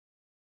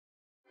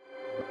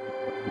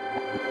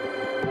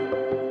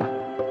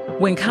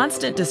When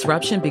constant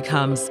disruption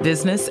becomes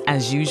business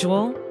as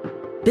usual,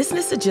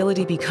 business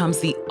agility becomes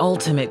the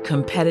ultimate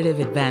competitive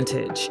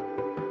advantage.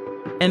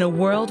 In a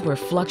world where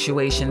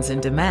fluctuations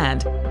in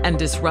demand and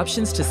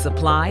disruptions to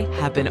supply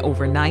happen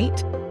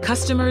overnight,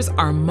 customers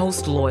are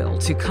most loyal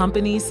to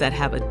companies that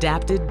have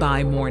adapted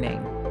by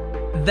morning.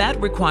 That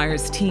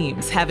requires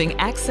teams having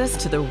access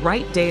to the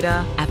right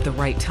data at the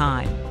right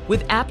time,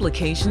 with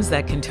applications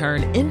that can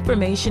turn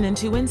information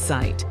into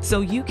insight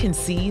so you can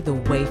see the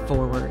way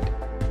forward.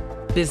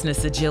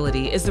 Business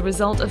agility is the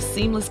result of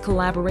seamless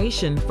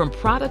collaboration from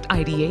product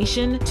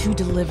ideation to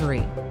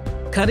delivery,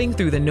 cutting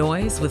through the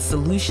noise with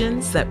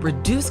solutions that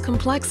reduce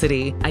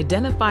complexity,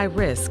 identify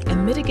risk,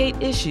 and mitigate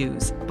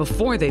issues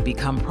before they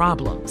become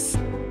problems.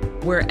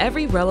 Where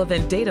every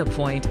relevant data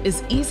point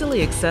is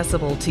easily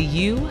accessible to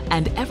you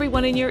and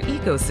everyone in your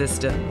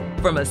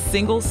ecosystem from a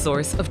single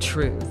source of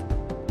truth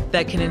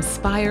that can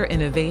inspire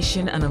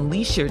innovation and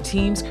unleash your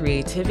team's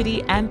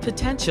creativity and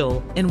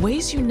potential in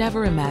ways you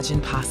never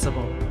imagined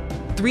possible.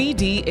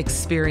 3D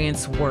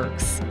Experience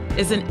Works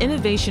is an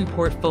innovation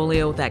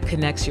portfolio that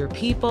connects your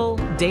people,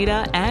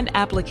 data, and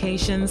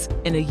applications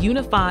in a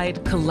unified,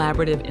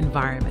 collaborative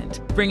environment,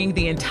 bringing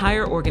the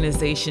entire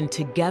organization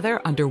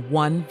together under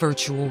one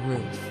virtual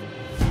roof.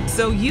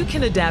 So you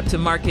can adapt to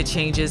market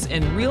changes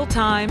in real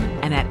time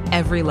and at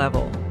every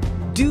level.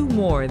 Do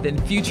more than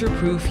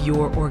future-proof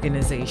your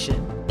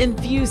organization.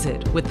 Infuse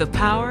it with the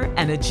power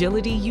and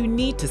agility you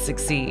need to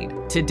succeed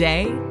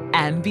today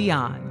and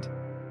beyond.